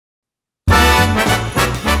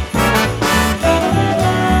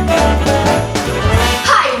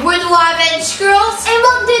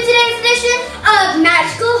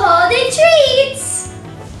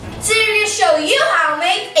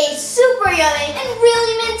yummy and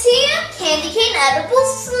really minty candy cane edible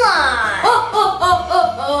slime.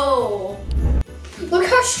 Oh. Look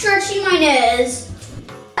how stretchy mine is.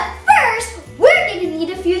 But first, we're going to need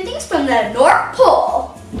a few things from the North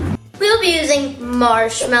Pole. We'll be using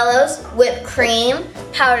marshmallows, whipped cream,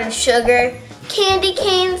 powdered sugar, candy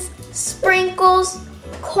canes, sprinkles,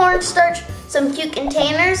 cornstarch, some cute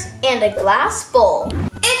containers, and a glass bowl.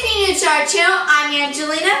 If you're new to our channel, I'm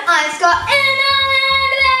Angelina. I'm Scott,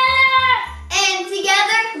 and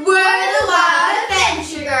together, we're the Wild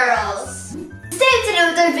Adventure Girls. Stay up to date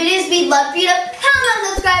with our videos. We'd love for you to pound that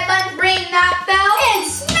subscribe button, ring that bell, and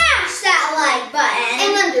smash that like button.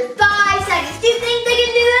 In under 5 seconds, do you think they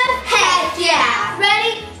can do that? Heck yeah!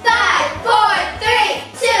 Ready? 5, 4, 3,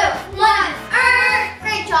 2, 1.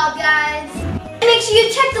 Great job, guys. And make sure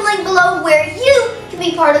you check the link below where you can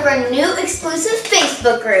be part of our new exclusive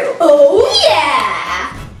Facebook group. Oh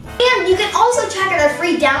yeah! And you can also check out our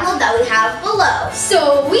free download that we have below.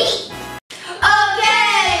 Sweet!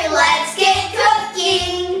 Okay, let's get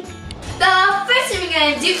cooking! The first thing we're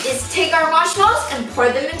gonna do is take our marshmallows and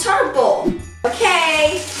pour them into our bowl.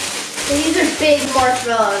 Okay. These are big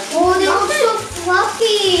marshmallows. Oh, they look so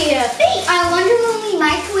fluffy. I wonder when we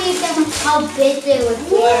microwave them how big they would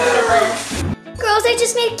be. Girls, I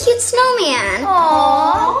just made a cute snowman.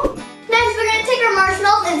 Aww. Next, we're gonna take our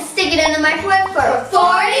marshmallows and stick it in the microwave for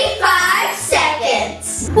 45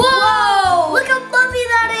 seconds. Whoa! Look how fluffy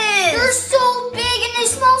that is. They're so big and they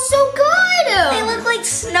smell so good. They look like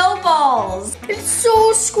snowballs. It's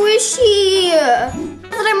so squishy. Now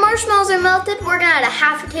that our marshmallows are melted, we're gonna add a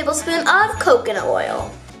half a tablespoon of coconut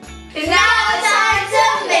oil. And now it's time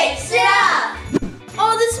to mix it up.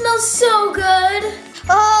 Oh, this smells so good.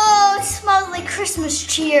 Oh, it smells like Christmas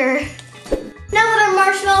cheer. Now that our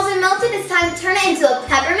marshmallows are melted, it's time to turn it into a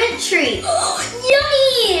peppermint treat.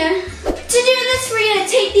 Yummy! To do this, we're gonna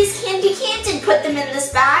take these candy canes and put them in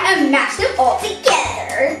this bag And mash them all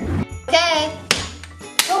together. Okay.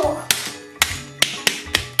 Oh,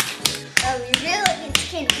 you really need this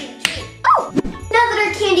candy cane treat. Oh! Now that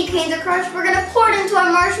our candy canes are crushed, we're gonna pour it into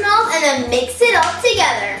our marshmallows and then mix it all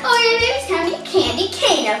together. Oh, your baby's time to be candy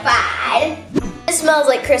cane-ified. It smells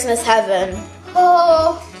like Christmas heaven.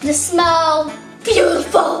 Oh, the smell.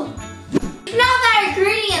 Beautiful. Now that our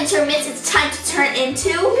ingredients are mixed, it's time to turn into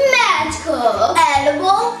Magical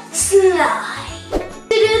edible slime. To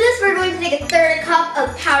do this, we're going to take a third cup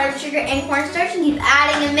of powdered sugar and cornstarch and keep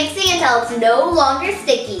adding and mixing until it's no longer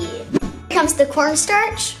sticky. Here comes the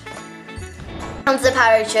cornstarch. Here comes the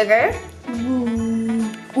powdered sugar.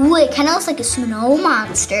 Ooh, it kind of looks like a snow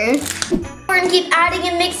monster. We're going to keep adding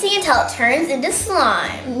and mixing until it turns into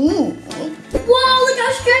slime. Ooh. Whoa, look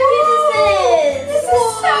how stretchy this is! This is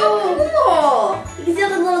so cool! You can see all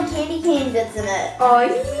the little candy cane bits in it. Oh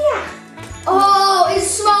yeah! Oh, it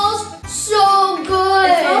smells so good!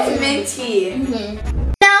 It smells minty.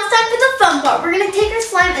 Now it's time for the fun part. We're gonna take our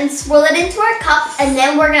slime and swirl it into our cup, and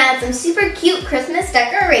then we're gonna add some super cute Christmas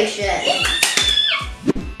decoration.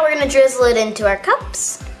 We're gonna drizzle it into our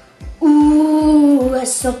cups. Ooh,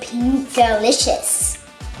 it's so pink, delicious.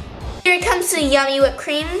 Here comes the yummy whipped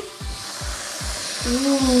cream.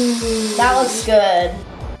 Ooh, that looks good.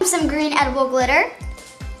 Some green edible glitter.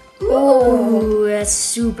 Ooh, that's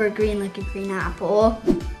super green like a green apple.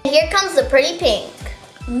 And here comes the pretty pink.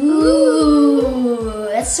 Ooh,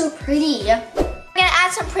 that's so pretty. We're gonna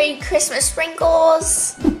add some pretty Christmas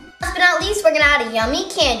sprinkles. Last but not least, we're gonna add a yummy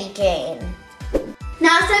candy cane.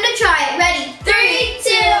 Now it's time to try it. Ready? 3,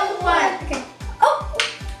 2, 1. Okay. Oh.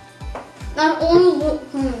 Not only.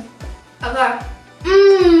 Okay.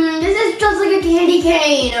 This is just like a candy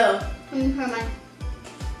cane.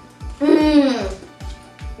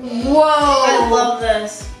 Whoa! I love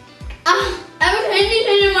this. I have a candy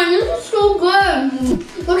cane in mine. This is so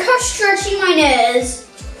good. Look how stretchy mine is.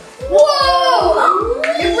 Whoa!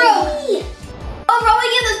 It broke. I'll probably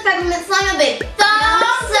give this peppermint slime a big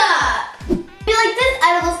thumbs up. If you like this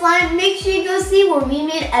edible slime, make sure you go see where we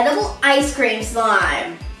made edible ice cream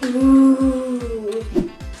slime. Ooh.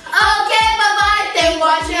 Okay, bye-bye. Thanks for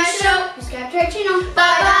watching our show. Subscribe to our channel.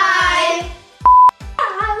 Bye-bye.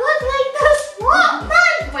 I look like this.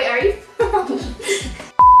 Wait, are you?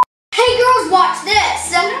 Hey girls, watch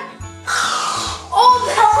this. Oh,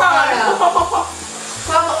 Bella!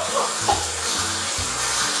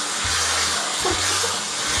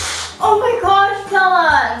 Oh my gosh,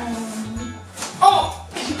 Bella. Oh!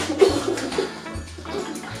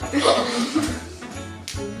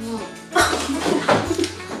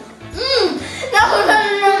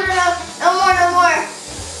 No more.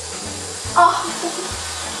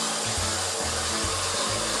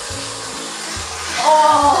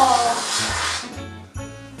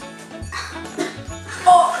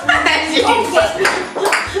 There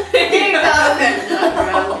you go.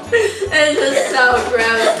 This is so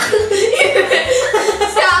gross.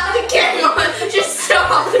 Stop the camera. Just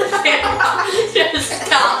stop the camera. Just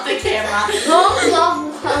stop the camera. Don't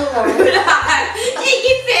love color.